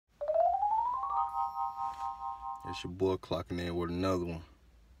It's your boy clocking in with another one.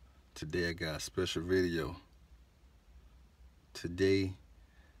 Today I got a special video. Today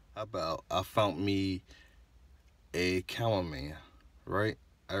I found me a cameraman, right?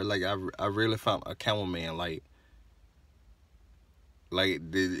 I really found a cameraman like how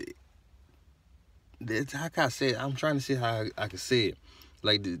can I say it? I'm trying to see how I can say it.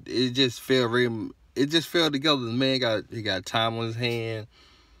 Like it just fell together. The man he got time on his hand.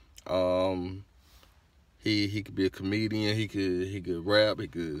 He could be a comedian. He could rap. He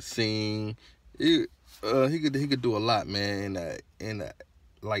could sing. He could do a lot, man. And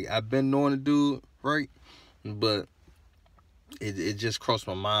like I've been knowing the dude, right? But it just crossed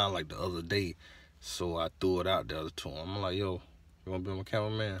my mind like the other day, so I threw it out there to him. I'm like, yo, you wanna be my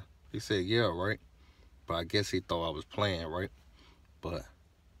cameraman? He said, yeah, right. But I guess he thought I was playing, right? But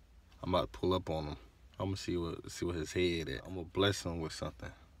I'm about to pull up on him. I'm gonna see what his head at. I'm gonna bless him with something.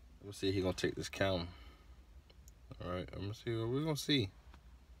 Let me see if he gonna take this camera. All right, I'm gonna see what we're gonna see.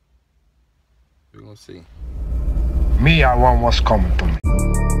 We're gonna see. Me, I want what's coming to me.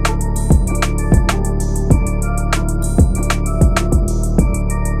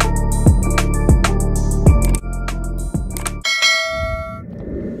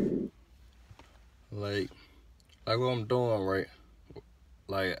 Like what I'm doing, right?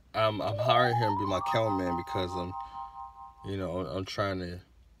 Like I'm hiring him to be my cameraman because I'm trying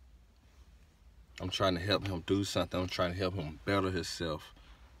to help him do something. I'm trying to help him better himself.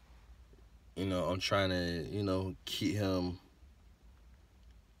 I'm trying to, keep him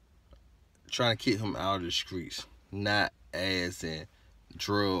out of the streets. Not as in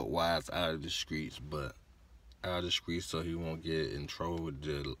drug-wise out of the streets, but out of the streets so he won't get in trouble with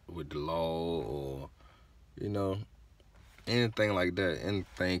the law or, anything like that.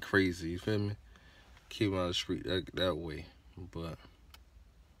 Anything crazy, you feel me? Keep him out of the street that way. But,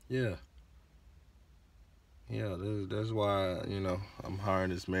 yeah. Yeah, that's why, I'm hiring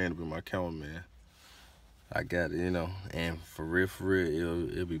this man to be my cameraman. I got it, and for real,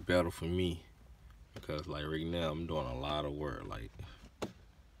 it'll be better for me. Because, like, right now, I'm doing a lot of work. Like,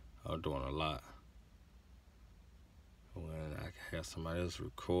 I'm doing a lot. When I can have somebody else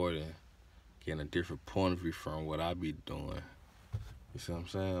recording, getting a different point of view from what I be doing. You see what I'm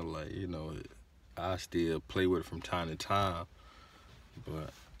saying? Like, I still play with it from time to time.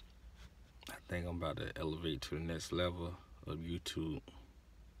 But I think I'm about to elevate to the next level of YouTube.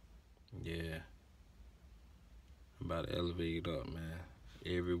 Yeah. I'm about to elevate it up, man.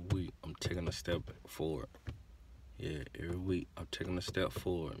 Every week, I'm taking a step forward. Yeah, every week, I'm taking a step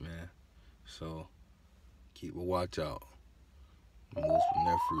forward, man. So, keep a watch out.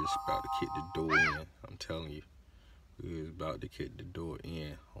 Nephew is about to kick the door in. I'm telling you. We is about to kick the door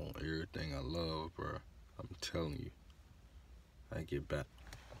in on everything I love, bro. I'm telling you. I get back.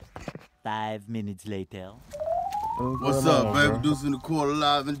 5 minutes later. What's up, baby? Deucing the quarter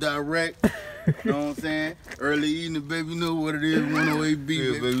live and direct. You know what I'm saying? Early evening, baby. You know what it is. 108B,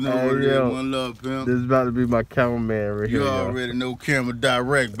 baby. You know what it is. One love, pimp. This is about to be my cameraman right here. You already know camera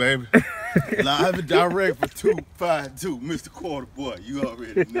direct, baby. Live and direct for 252, Mr. Quarter Boy. You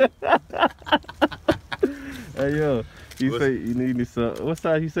already know. Hey, yo. You say you need me some. What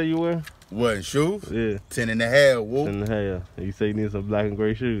size you say you wear? What, shoes? Yeah. 10 and a half, whoa. 10 and a half. You say you need some black and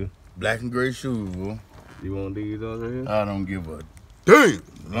gray shoes? Black and gray shoes, whoa. You want these over here? I don't give a damn.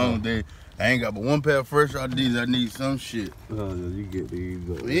 Long day. I ain't got but one pair of fresh IDs. I need some shit. Oh, yeah, you get these.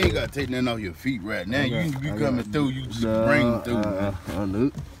 You ain't got to take nothing off your feet right now. You coming through, you just bring them through, man. I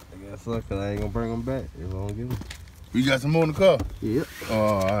knew. I guess so, because I ain't going to bring them back if I don't get them. You got some more in the car? Yep. Oh,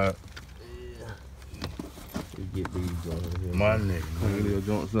 all right. You get these over here. My nigga. Clean your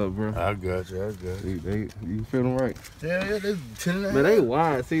joints up, bro. I got you. You feel them right? Yeah, that's 10 and a half. But they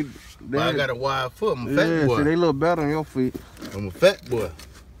wide. See, I got a wide foot. I'm a fat boy. See, they look better on your feet. I'm a fat boy.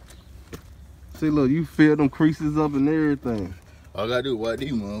 See, look, you feel them creases up and everything. All I gotta do is wipe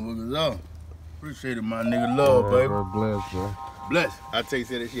these motherfuckers off. Appreciate it, my nigga. Love, baby. Bro, bless, bro. Bless. I take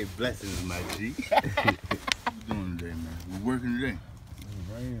that shit blessings, my G. What you doing today, man? We working today. It's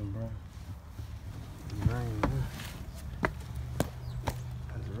raining, bro. It's raining, man.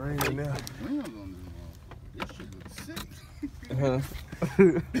 It's raining now. We ain't gonna do this shit looks sick.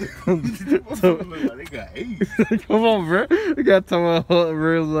 They got AIDS. Come on, bro. They got talking about hot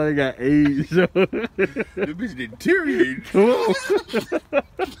reels like they got AIDS. The bitch deteriorated. Come on.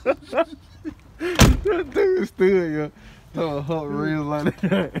 That dude stood, yo. Talking about hot reels like they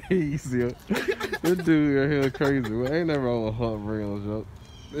got AIDS, yo. This dude right here crazy. Well, ain't nothing wrong with hot reels, yo.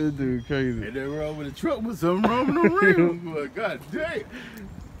 This dude crazy. Ain't nothing wrong with the truck, but something wrong with the rims. But god damn.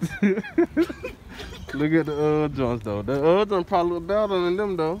 Look at the joints though. The joints probably look better than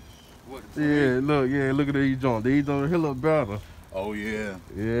them though. What? Yeah, look at these joints. These on the hill up better. Oh yeah.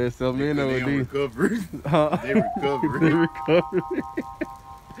 Yeah, so me know They these. recovery. Huh? They recovery. They recovery.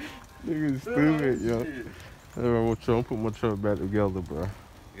 Niggas stupid, yo. I'm put my truck back together, bro.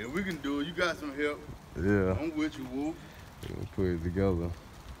 Yeah, we can do it. You got some help. Yeah. I'm with you, Wolf. Put it together.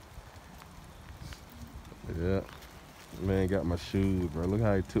 Yeah. Man, got my shoes, bro. Look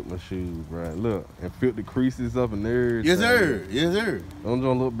how he took my shoes, bro. Look, and filled the creases up and everything. Yes, sir. Yes, sir. Don't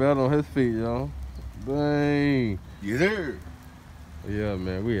look better on his feet, y'all. Dang. Yes, sir. Yeah,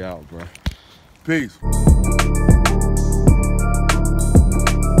 man, we out, bro. Peace.